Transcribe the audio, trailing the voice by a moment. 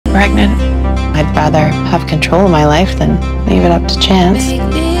pregnant. I'd rather have control of my life than leave it up to chance.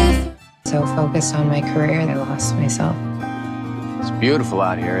 So focused on my career, I lost myself. It's beautiful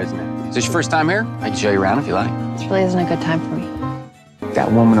out here, isn't it? Is this your first time here? I can show you around if you like. This really isn't a good time for me.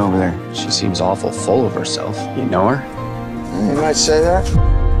 That woman over there, she seems awful full of herself. You know her? You might say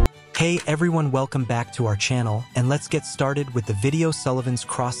that. Hey everyone, welcome back to our channel, and let's get started with the video Sullivan's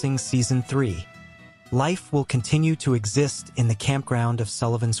Crossing Season 3. Life will continue to exist in the campground of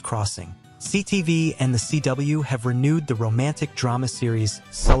Sullivan's Crossing. CTV and the CW have renewed the romantic drama series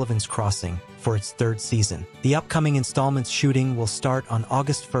Sullivan's Crossing for its third season. The upcoming installment's shooting will start on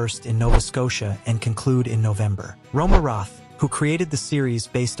August 1st in Nova Scotia and conclude in November. Roma Roth, who created the series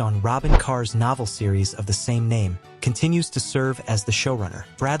based on Robin Carr's novel series of the same name, continues to serve as the showrunner.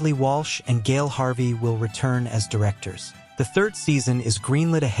 Bradley Walsh and Gail Harvey will return as directors. The third season is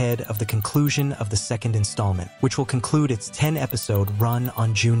greenlit ahead of the conclusion of the second installment, which will conclude its 10-episode run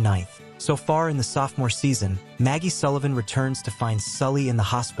on June 9th. So far in the sophomore season, Maggie Sullivan returns to find Sully in the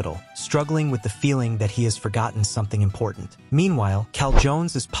hospital, struggling with the feeling that he has forgotten something important. Meanwhile, Cal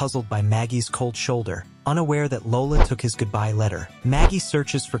Jones is puzzled by Maggie's cold shoulder, unaware that Lola took his goodbye letter. Maggie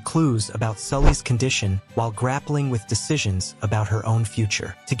searches for clues about Sully's condition while grappling with decisions about her own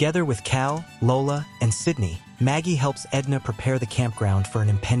future. Together with Cal, Lola, and Sydney, Maggie helps Edna prepare the campground for an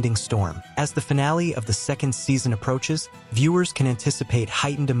impending storm. As the finale of the second season approaches, viewers can anticipate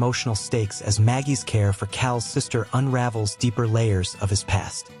heightened emotional stakes as Maggie's care for Cal's sister unravels deeper layers of his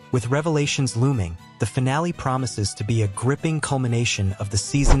past. With revelations looming, the finale promises to be a gripping culmination of the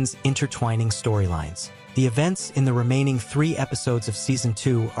season's intertwining storylines. The events in the remaining 3 episodes of Season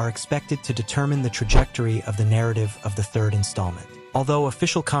 2 are expected to determine the trajectory of the narrative of the third installment. Although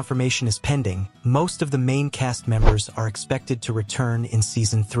official confirmation is pending, most of the main cast members are expected to return in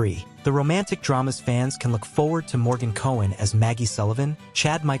Season 3. The romantic drama's fans can look forward to Morgan Cohen as Maggie Sullivan,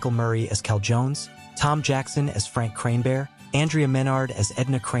 Chad Michael Murray as Cal Jones, Tom Jackson as Frank Cranebear, Andrea Menard as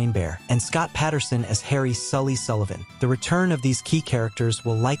Edna Cranebear, and Scott Patterson as Harry Sully Sullivan. The return of these key characters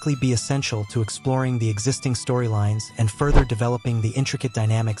will likely be essential to exploring the existing storylines and further developing the intricate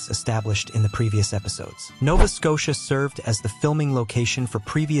dynamics established in the previous episodes. Nova Scotia served as the filming location for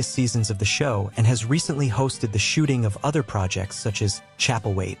previous seasons of the show and has recently hosted the shooting of other projects such as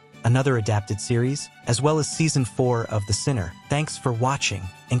Chapelwaite, another adapted series, as well as Season 4 of The Sinner. Thanks for watching,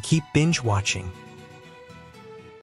 and keep binge watching.